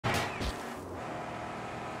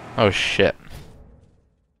Oh shit.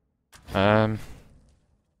 I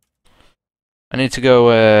need to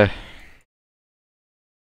go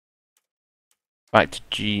back to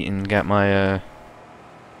G and get my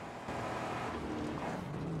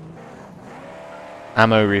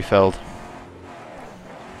ammo refilled.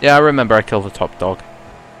 Yeah, I remember I killed the top dog.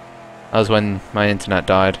 That was when my internet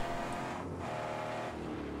died.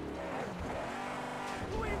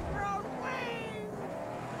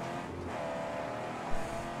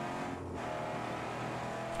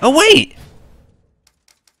 Oh wait!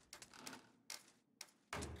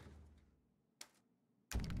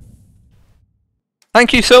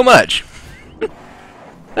 Thank you so much!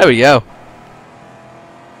 There we go.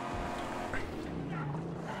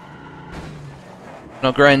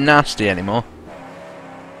 Not growing nasty anymore.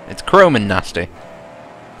 It's chrome and nasty.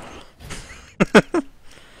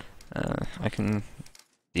 I can...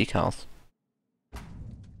 decals.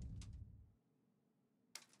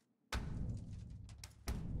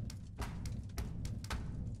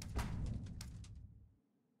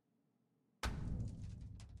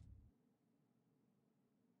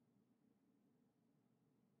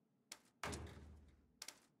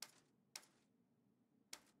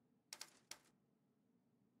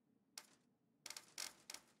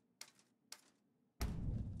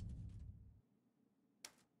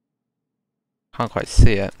 Can't quite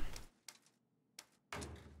see it.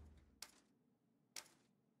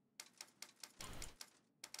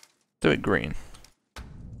 Do it green.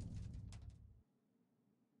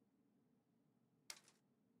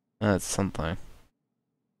 That's something.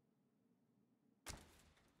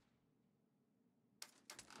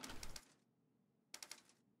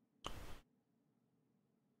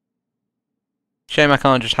 Shame I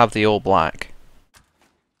can't just have the all black.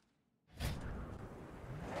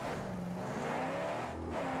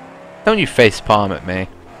 Don't you face palm at me.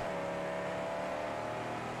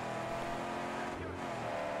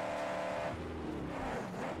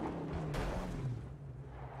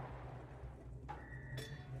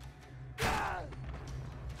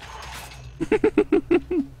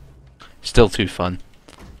 Still too fun.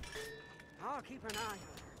 I'll keep an eye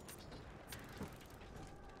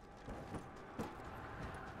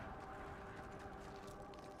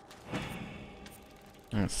on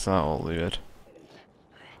it. That's all weird.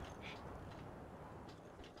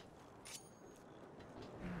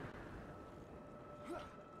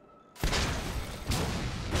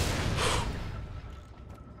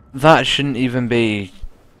 That shouldn't even be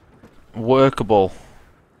workable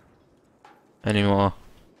anymore.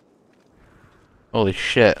 Holy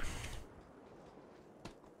shit.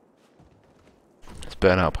 It's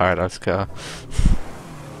Burnout Paradise car.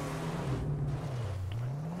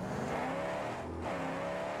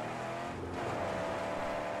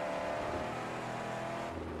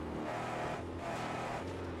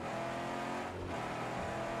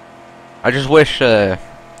 I just wish the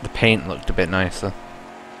paint looked a bit nicer.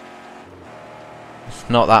 It's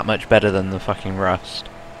not that much better than the fucking rust.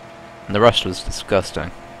 And the rust was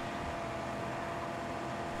disgusting.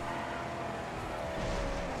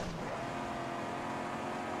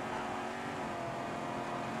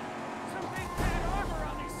 Some big bad armor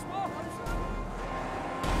on these swallows.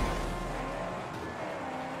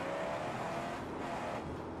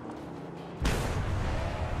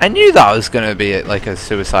 I knew that was gonna be like a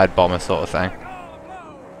suicide bomber sort of thing.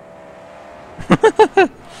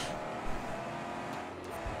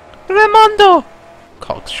 Raimondo!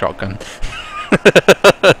 Cox shotgun.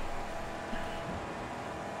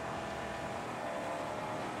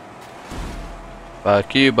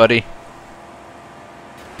 Fuck you, buddy.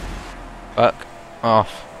 Fuck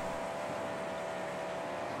off.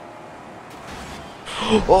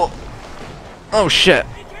 Oh! Oh shit!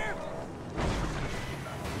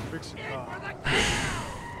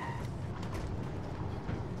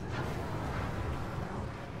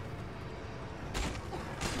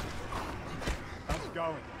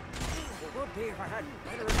 It would be if I had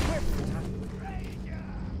better equipment.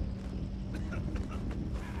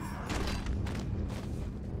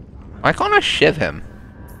 Why can't I shiv him?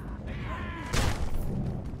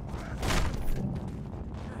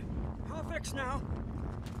 I'll fix now.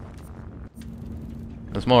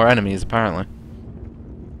 There's more enemies apparently.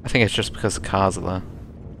 I think it's just because the cars are there.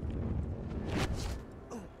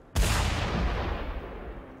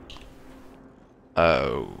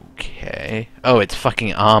 Okay. Oh, it's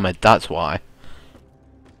fucking armored, that's why.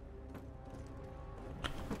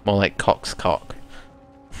 More like Cock's cock.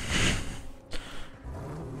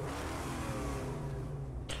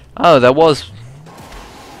 Oh, there was...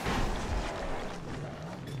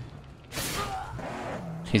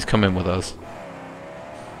 He's coming with us.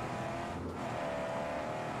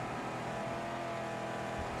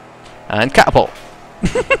 And catapult!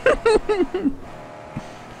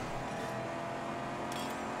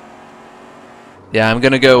 Yeah, I'm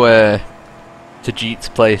gonna go to Jeet's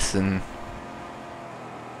place and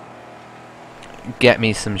get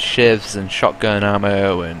me some shivs and shotgun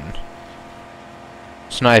ammo and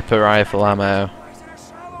sniper rifle ammo. Why is it a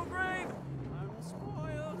shallow grave? I'm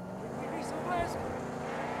spoiled. Give me some bliss.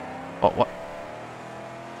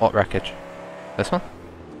 What wreckage? This one?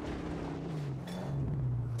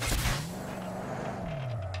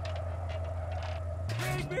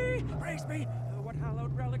 Praise me! Praise me! What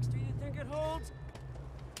hallowed relics do you think it holds?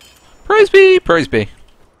 Praise be! Praise be!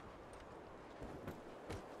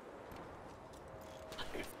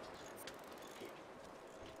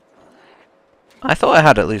 I thought I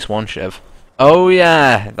had at least one shiv. Oh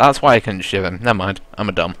yeah, that's why I couldn't shiv him. Never mind, I'm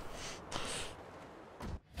a dumb.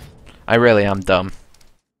 I really am dumb.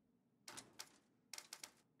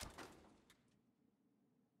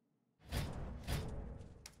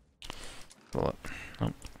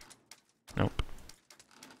 Nope. Nope.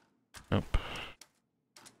 Nope.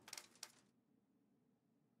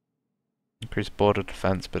 Increase border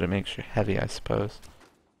defense, but it makes you heavy, I suppose.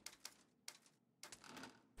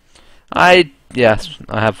 Yes,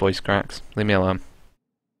 I have voice cracks. Leave me alone.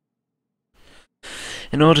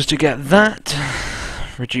 In order to get that,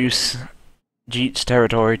 reduce Jeet's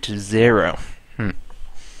territory to 0.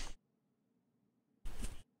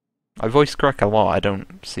 I voice crack a lot, I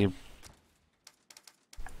don't see... It's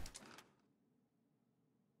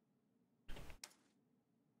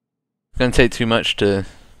gonna take too much to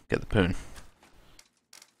get the poon.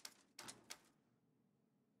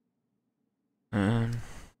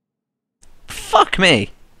 Fuck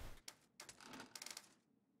me!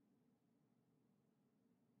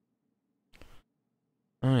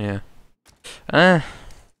 Oh yeah. I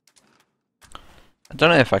don't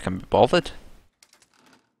know if I can be bothered.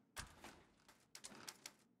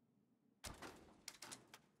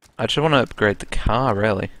 I just want to upgrade the car,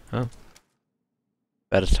 really. Oh.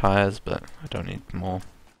 Better tires, but I don't need more.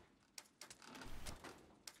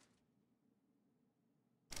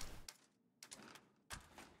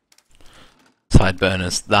 Side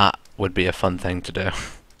burners, that would be a fun thing to do.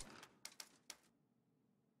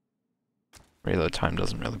 Reload time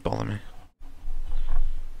doesn't really bother me.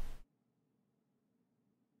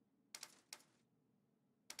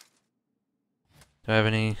 Do I have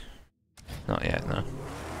any? Not yet, no.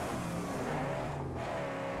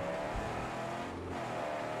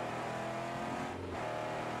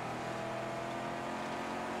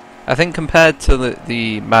 I think compared to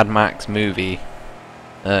the Mad Max movie,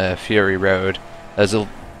 Fury Road, there's a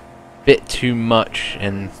bit too much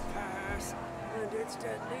in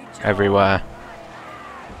everywhere.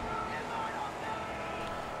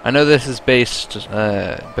 I know this is based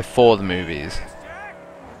before the movies.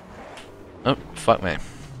 Oh, fuck me.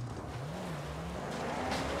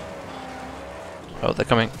 Oh, they're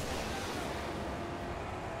coming.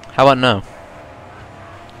 How about no?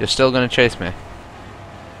 You're still gonna chase me?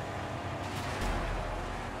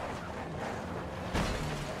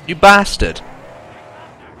 You bastard!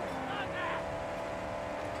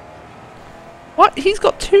 What? He's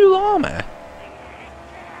got 2 armor?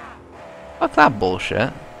 Fuck that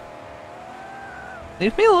bullshit.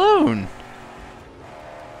 Leave me alone!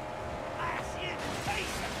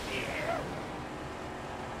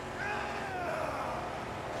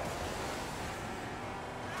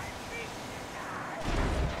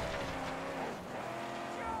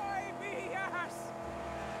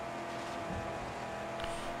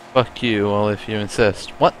 Fuck you, well if you insist.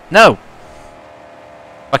 What? No!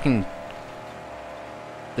 Fucking...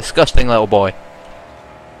 disgusting little boy.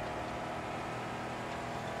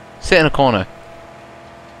 Sit in a corner.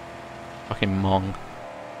 Fucking mong.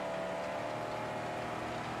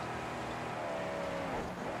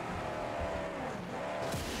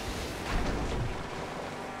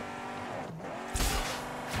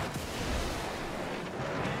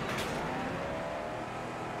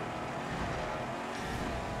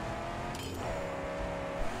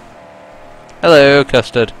 Hello,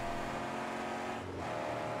 Custard.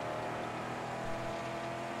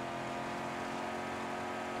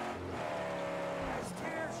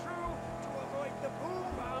 Steer through to avoid the boom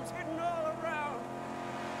bombs hidden all around.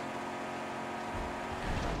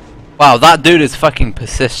 Wow, that dude is fucking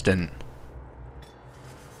persistent.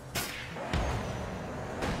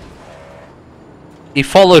 He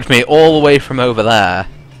followed me all the way from over there.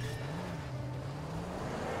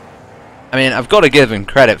 I mean, I've got to give him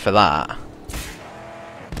credit for that.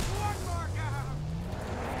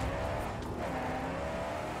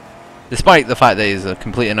 Despite the fact that he's a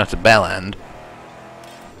complete and utter bellend.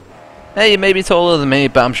 Hey, you may be taller than me,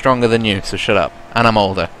 but I'm stronger than you, so shut up. And I'm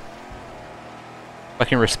older.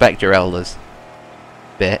 Fucking respect your elders,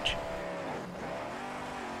 bitch.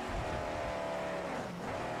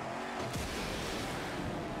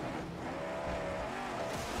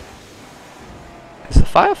 Is the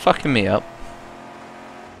fire fucking me up?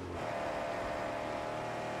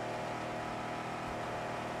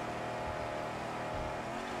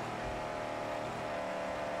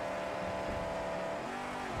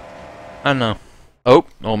 I don't know. Oh,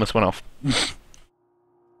 almost went off. I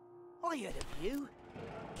heard of you.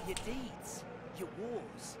 Your deeds, your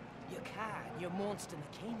wars, your car, your monster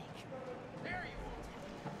mechanic. There you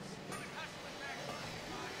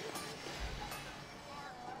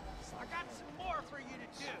are. I got some more for you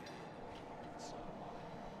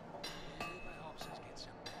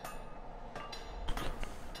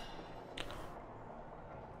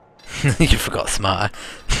to do. You forgot smarter.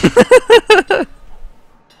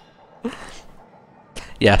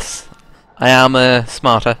 Yes, I am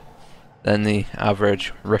smarter than the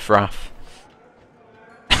average riffraff.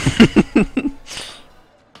 Tales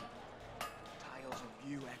of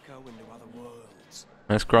you echo into other worlds.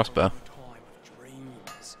 Nice crossbow. A time of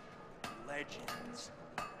dreams, legends.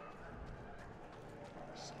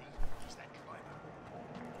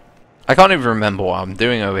 I can't even remember what I'm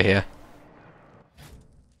doing over here.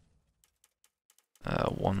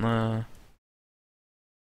 One there.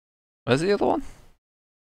 Where's the other one?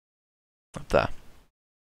 Up there.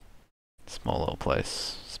 Small little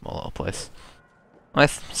place. Small little place. I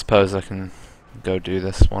suppose I can go do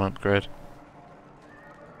this one upgrade.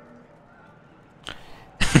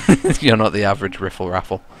 You're not the average riffle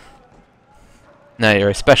raffle. No, you're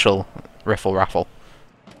a special riffle raffle.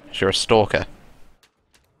 You're a stalker.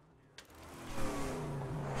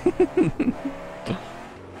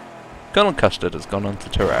 Colonel Custard has gone on to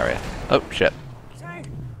Terraria. Oh shit.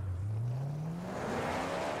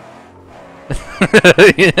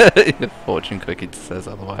 Fortune cookie says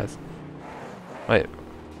otherwise. Wait.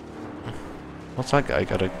 What's that guy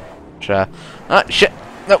got a share? Ah, shit!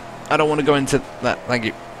 No! I don't want to go into that. Thank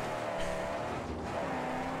you.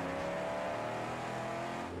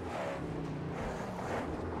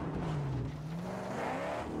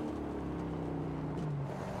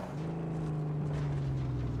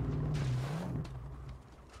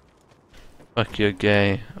 Fuck you're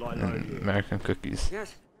gay and American cookies.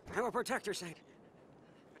 Yes, I'm a protector's sake.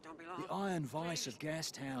 But don't be long. The iron vice of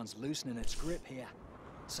Gastown's loosening its grip here.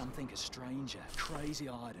 Something a stranger,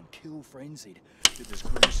 crazy-eyed and kill-frenzied, did this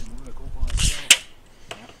gruesome work all by itself.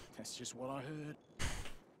 Yeah, that's just what I heard.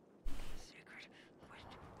 Secret wind,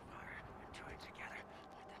 fire, and joined together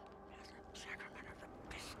like the sacrament of the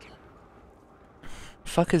biscuit.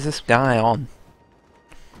 Fuck is this guy on?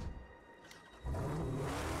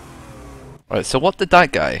 Right, so what did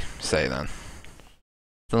that guy say then?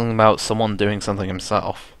 Something about someone doing something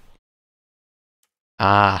himself.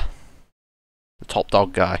 Ah. The top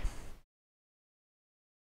dog guy.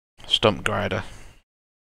 Stump grinder.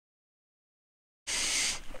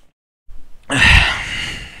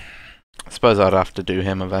 I suppose I'd have to do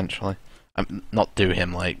him eventually. Not do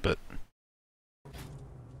him like, but...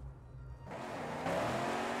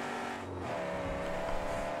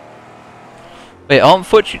 Wait, aren't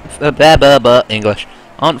fortune... English.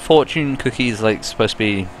 Aren't fortune cookies, like, supposed to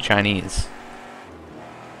be Chinese?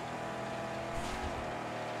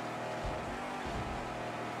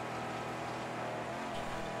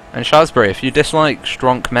 And Shasbury, if you dislike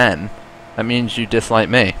strong men, that means you dislike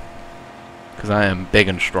me. Because I am big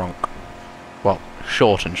and strong. Well,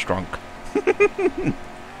 short and strong.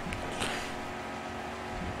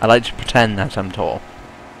 I like to pretend that I'm tall.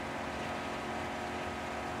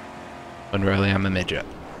 When really I'm a midget.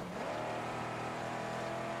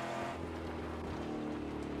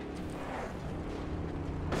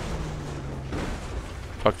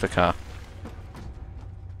 Fuck the car.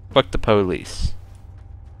 Fuck the police.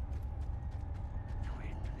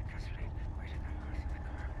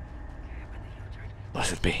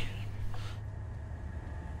 Let it be.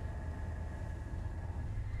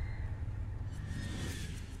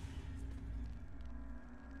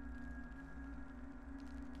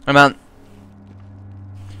 Hey man.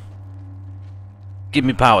 Give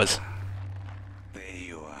me powers. There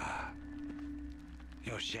you are.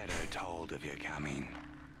 Your shadow told of your coming.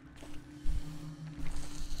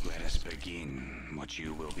 Let us begin what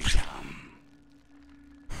you will become.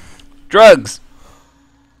 Drugs!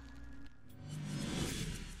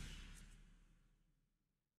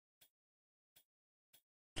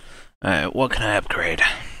 Alright, what can I upgrade?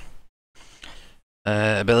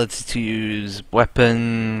 Ability to use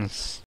weapons,